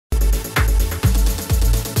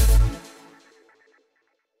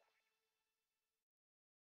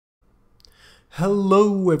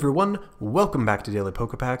Hello everyone, welcome back to Daily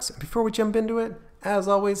Poké-Packs. Before we jump into it, as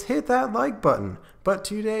always, hit that like button. But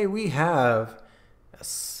today we have a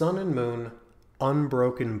Sun and Moon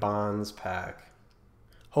Unbroken Bonds pack.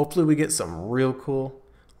 Hopefully we get some real cool.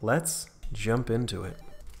 Let's jump into it.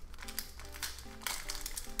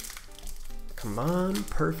 Come on,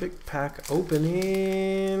 perfect pack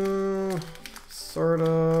opening. Sort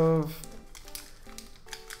of.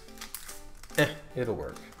 It'll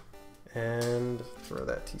work. And throw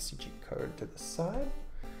that TCG card to the side.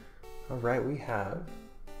 Alright, we have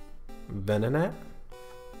Venonat,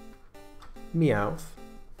 Meowth,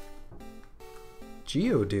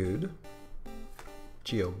 Geodude,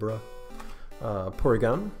 Geobra,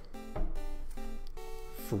 Porygon,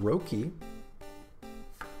 Froakie,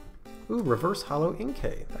 ooh, Reverse Hollow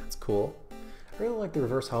Inkay, that's cool. I really like the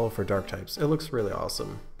Reverse Hollow for Dark types, it looks really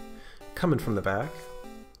awesome. Coming from the back,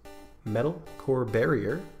 Metal Core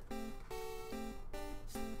Barrier,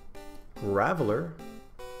 Graveler,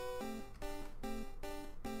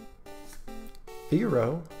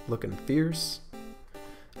 Fearow, looking fierce,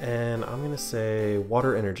 and I'm gonna say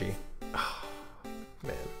Water Energy. Oh,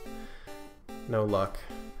 man, no luck.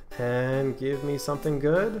 And give me something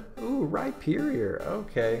good. Ooh, Rhyperior.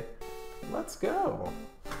 Okay, let's go.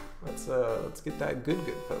 Let's get that good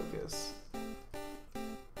focus.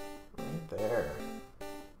 Right there.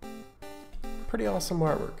 Pretty awesome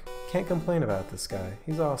artwork. Can't complain about this guy.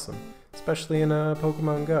 He's awesome. Especially in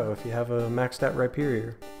Pokemon Go, if you have a maxed out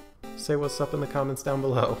Rhyperior. Say what's up in the comments down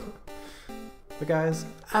below. But guys,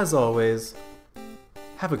 as always,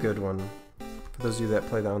 have a good one. For those of you that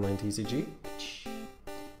play the online TCG,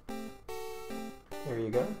 there you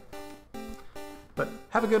go. But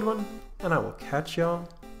have a good one, and I will catch y'all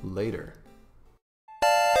later.